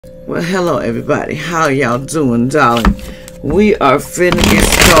Well, hello everybody. How y'all doing, darling? We are finna get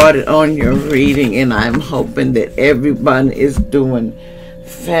started on your reading, and I'm hoping that everyone is doing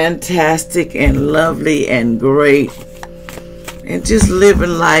fantastic and lovely and great, and just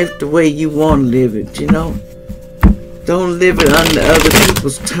living life the way you want to live it, you know? Don't live it under other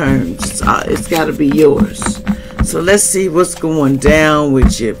people's terms. It's got to be yours. So let's see what's going down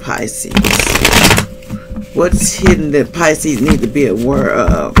with your Pisces. What's hidden that Pisces need to be aware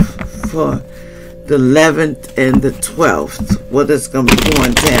of for the 11th and the 12th? What is going to be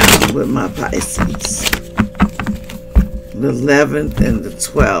going down with my Pisces? The 11th and the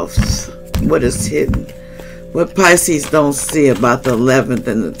 12th. What is hidden? What Pisces don't see about the 11th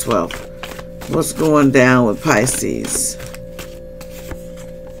and the 12th? What's going down with Pisces?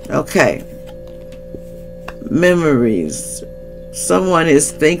 Okay. Memories. Someone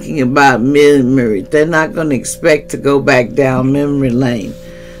is thinking about memory. They're not going to expect to go back down memory lane.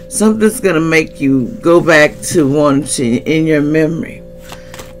 Something's going to make you go back to one in your memory.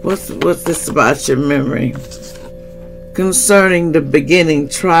 What's this about your memory? Concerning the beginning,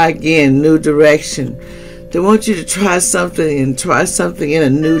 try again, new direction. They want you to try something and try something in a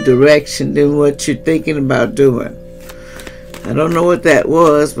new direction than what you're thinking about doing. I don't know what that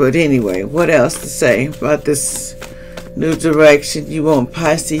was, but anyway, what else to say about this new direction you want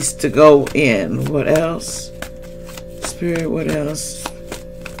Pisces to go in? What else? Spirit, what else?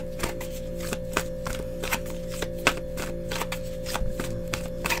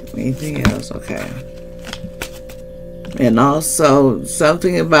 Anything else? Okay. And also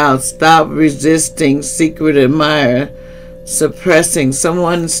something about stop resisting, secret admirer, suppressing.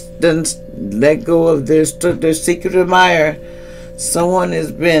 Someone's done let go of their secret admirer. Someone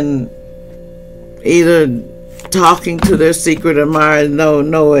has been either talking to their secret admirer,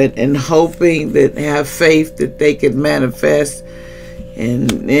 know it, and hoping that, have faith that they could manifest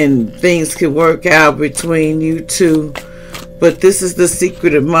and things could work out between you two. But this is the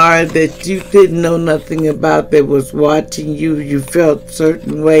secret admirer that you didn't know nothing about, that was watching you. You felt a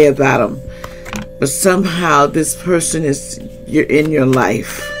certain way about them. But somehow this person is in your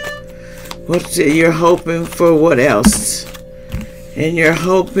life. You're hoping for what else? And you're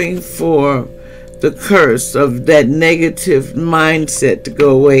hoping for the curse of that negative mindset to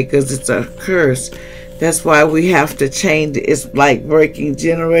go away, because it's a curse. That's why we have to change it. It's like breaking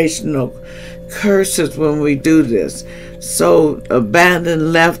generational curses when we do this. So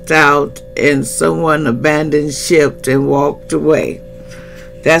abandoned, left out, and someone abandoned ship and walked away.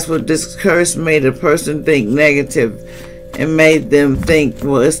 That's what this curse made a person think negative, and made them think,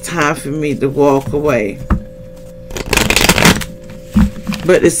 well, it's time for me to walk away.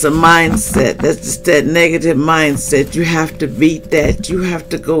 But it's a mindset. That's just that negative mindset. You have to beat that. You have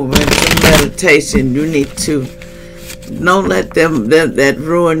to go into meditation. You need to. Don't let them that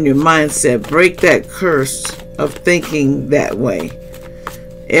ruin your mindset. Break that curse of thinking that way.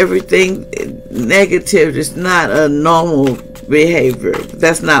 Everything negative is not a normal behavior.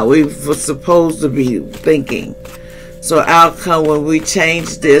 That's not what we're supposed to be thinking. So outcome, when we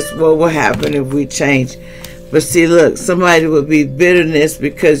change this, what will happen if we change? But see, look, somebody will be bitterness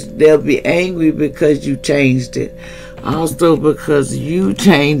because they'll be angry because you changed it. Also because you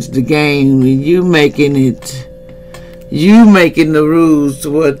changed the game and you making the rules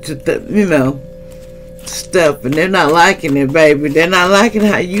to what stuff, and they're not liking it, baby. They're not liking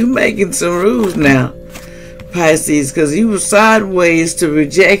how you making some rules now, Pisces, because you were sideways to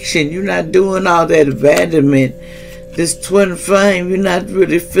rejection. You're not doing all that abandonment. This twin flame, you're not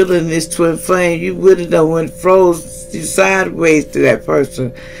really feeling this twin flame. You would have done froze you sideways to that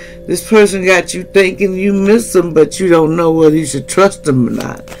person. This person got you thinking you miss them, but you don't know whether you should trust them or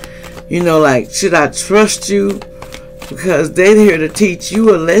not. You know, like, should I trust you? Because they're here to teach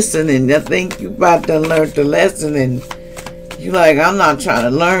you a lesson, and I think you about to learn the lesson, and you like, I'm not trying to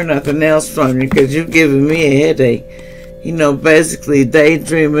learn nothing else from you because you're giving me a headache. You know, basically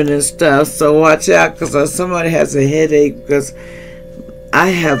daydreaming and stuff. So watch out, because somebody has a headache, because I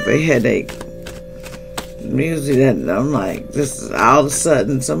have a headache. Usually that I'm like, this is all of a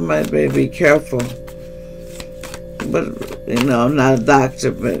sudden, somebody better be careful. But, you know, I'm not a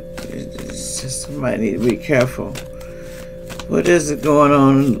doctor, but it's just somebody need to be careful. What is it going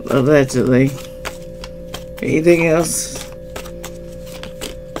on, allegedly? Anything else?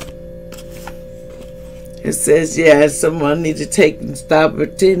 It says, yeah, someone needs to take and stop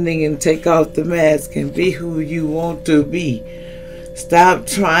pretending and take off the mask and be who you want to be. Stop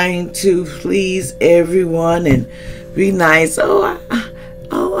trying to please everyone and be nice.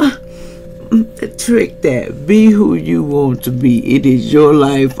 Trick that. Be who you want to be. It is your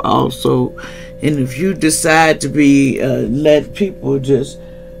life also. And if you decide to be, let people just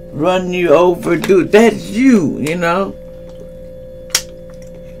run you over. That's you, you know.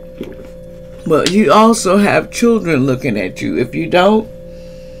 But you also have children looking at you. If you don't,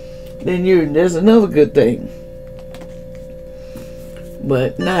 then there's another good thing.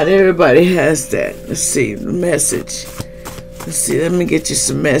 But not everybody has that. Let's see the message. Let's see, let me get you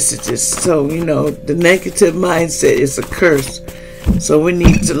some messages. So, you know, the negative mindset is a curse. So we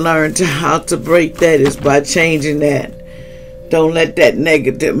need to learn how to break that is by changing that. Don't let that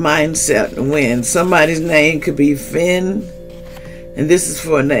negative mindset win. Somebody's name could be Finn. And this is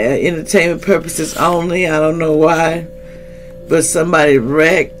for entertainment purposes only. I don't know why. But somebody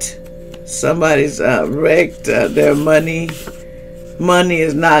wrecked. Somebody's wrecked their money. Money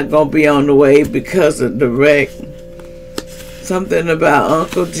is not going to be on the way because of the wreck. Something about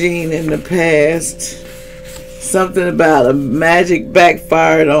Uncle Gene in the past. Something about a magic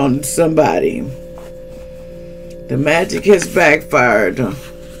backfired on somebody. The magic has backfired.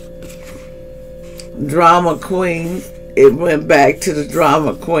 Drama queen. It went back to the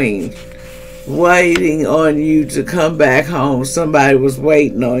drama queen. Waiting on you to come back home. Somebody was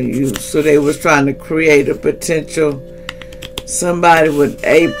waiting on you. So they was trying to create a potential. Somebody with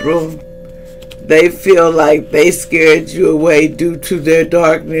April. They feel like they scared you away due to their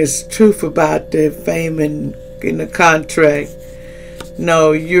darkness. Truth about their fame in the contract.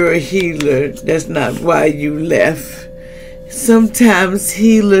 No, you're a healer. That's not why you left. Sometimes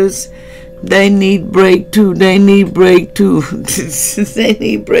healers, they need breakthrough. They need breakthrough. They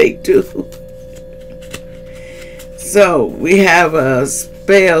need breakthrough. So we have a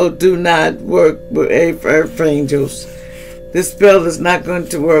spell. Do not work with earth angels. This spell is not going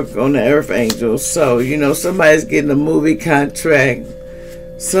to work on the earth angels. So, you know, somebody's getting a movie contract.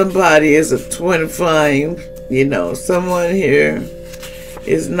 Somebody is a twin flame. You know, someone here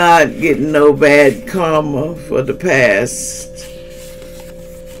is not getting no bad karma for the past.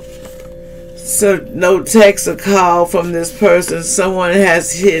 So no text or call from this person. Someone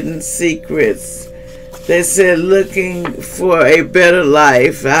has hidden secrets. They said looking for a better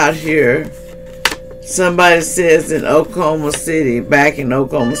life out here. Somebody says in Oklahoma City, back in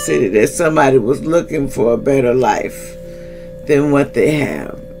Oklahoma City, that somebody was looking for a better life than what they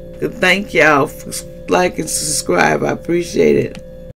have. Thank y'all for liking and subscribe. I appreciate it.